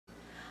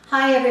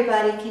Hi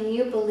everybody, can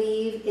you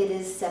believe it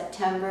is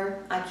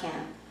September? I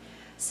can.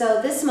 So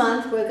this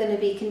month we're going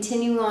to be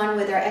continuing on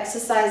with our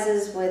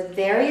exercises with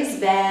various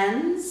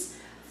bands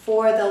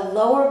for the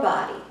lower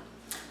body.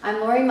 I'm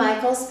Lori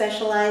Michael,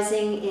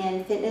 specializing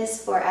in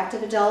fitness for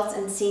active adults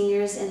and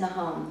seniors in the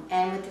home.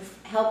 And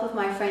with the help of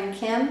my friend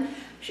Kim,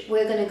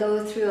 we're going to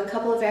go through a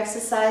couple of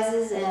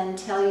exercises and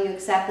tell you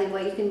exactly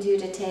what you can do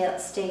to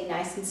stay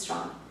nice and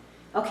strong.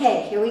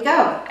 Okay, here we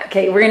go.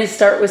 Okay, we're going to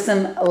start with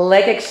some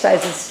leg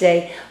exercises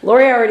today.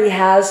 Lori already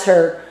has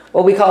her,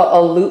 what we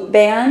call a loop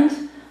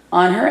band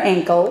on her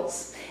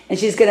ankles. And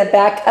she's going to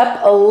back up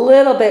a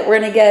little bit. We're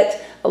going to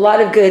get a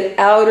lot of good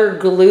outer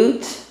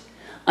glute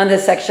on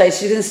this exercise.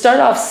 She's going to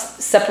start off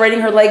separating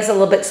her legs a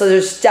little bit, so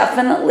there's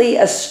definitely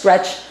a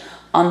stretch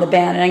on the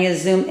band. And I'm going to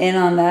zoom in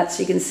on that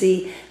so you can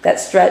see that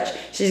stretch.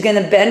 She's going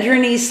to bend her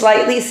knees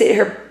slightly, sit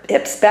her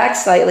hips back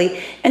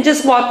slightly, and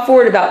just walk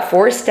forward about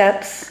 4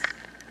 steps.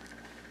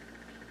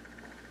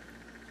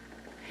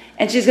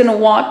 And she's going to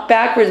walk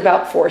backwards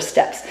about 4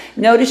 steps.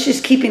 Notice she's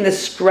keeping the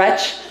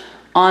stretch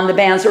on the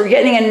band. So we're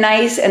getting a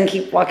nice, and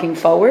keep walking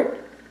forward.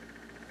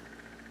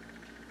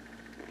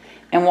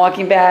 And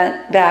walking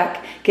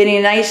back, getting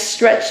a nice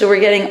stretch. So we're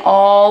getting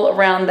all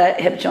around that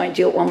hip joint.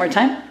 Do it one more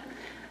time.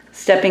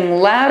 Stepping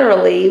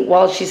laterally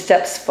while she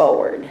steps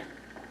forward.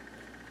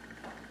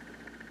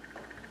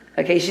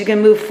 Okay, she's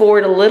going to move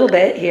forward a little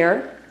bit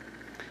here.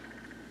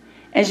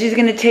 And she's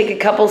going to take a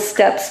couple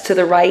steps to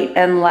the right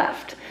and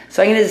left.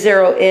 So I'm going to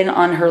zero in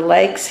on her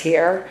legs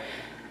here.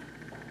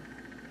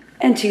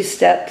 And 2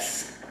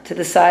 steps to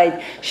the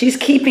side. She's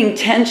keeping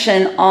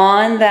tension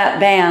on that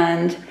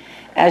band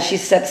as she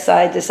steps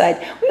side to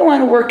side. We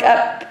want to work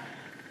up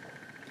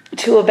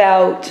to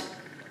about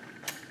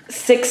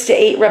 6 to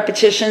 8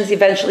 repetitions,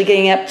 eventually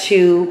getting up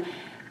to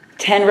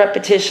 10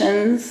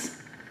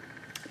 repetitions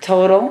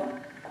total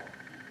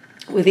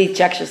with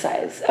each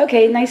exercise.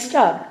 Okay, nice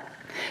job.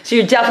 So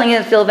you're definitely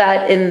going to feel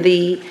that in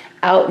the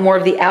more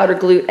of the outer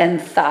glute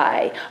and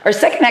thigh. Our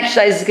second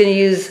exercise is going to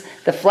use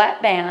the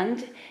flat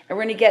band, and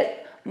we're going to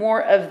get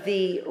more of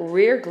the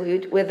rear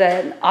glute with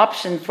an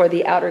option for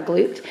the outer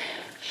glute.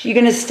 You're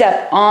going to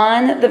step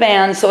on the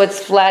band so it's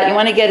flat. You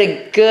want to get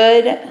a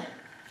good,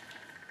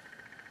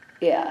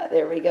 yeah,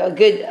 there we go.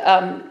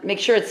 Good, make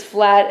sure it's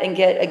flat and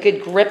get a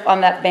good grip on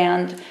that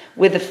band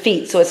with the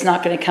feet so it's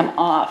not going to come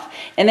off.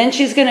 And then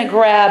she's going to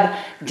grab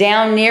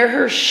down near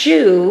her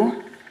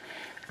shoe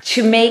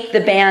to make the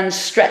band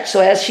stretch. So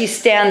as she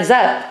stands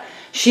up,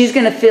 she's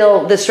going to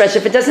feel the stretch.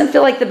 If it doesn't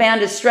feel like the band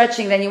is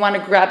stretching, then you want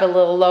to grab a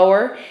little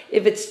lower.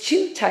 If it's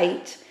too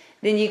tight,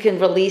 then you can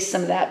release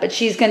some of that. But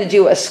she's going to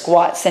do a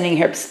squat, sending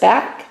her hips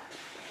back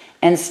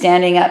and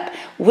standing up.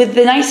 With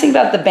the nice thing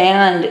about the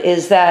band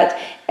is that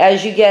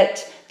as you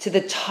get to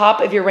the top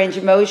of your range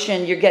of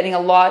motion, you're getting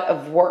a lot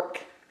of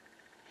work.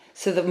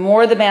 So the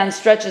more the band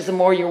stretches, the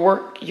more your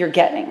work you're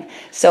getting.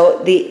 So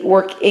the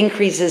work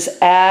increases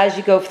as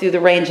you go through the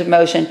range of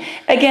motion.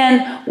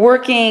 Again,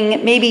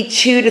 working maybe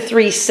 2 to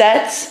 3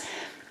 sets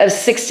of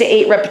 6 to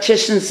 8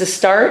 repetitions to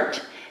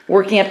start,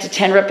 working up to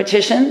 10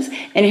 repetitions.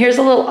 And here's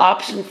a little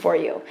option for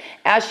you.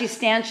 As she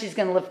stands, she's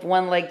going to lift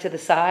one leg to the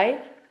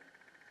side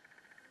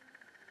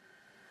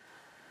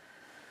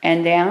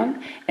and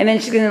down, and then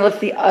she's going to lift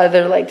the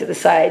other leg to the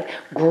side.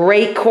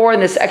 Great core in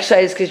this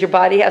exercise because your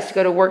body has to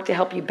go to work to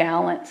help you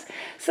balance.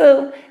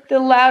 So the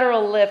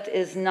lateral lift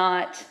is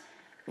not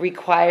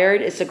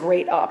required. It's a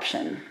great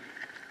option.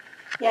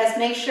 Yes,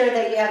 make sure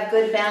that you have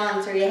good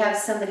balance or you have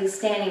somebody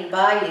standing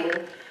by you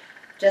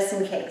just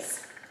in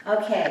case.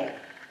 Okay,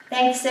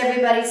 thanks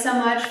everybody so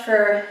much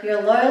for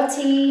your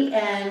loyalty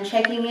and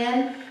checking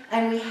in.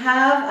 And we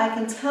have, I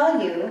can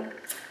tell you,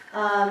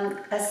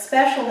 a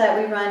special that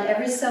we run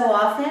every so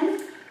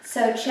often.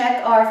 So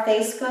check our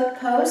Facebook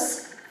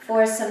posts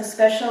for some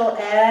special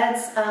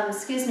ads,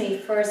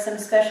 for some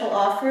special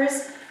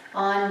offers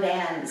on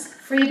bands,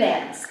 free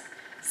bands.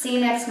 See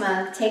you next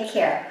month. Take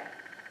care.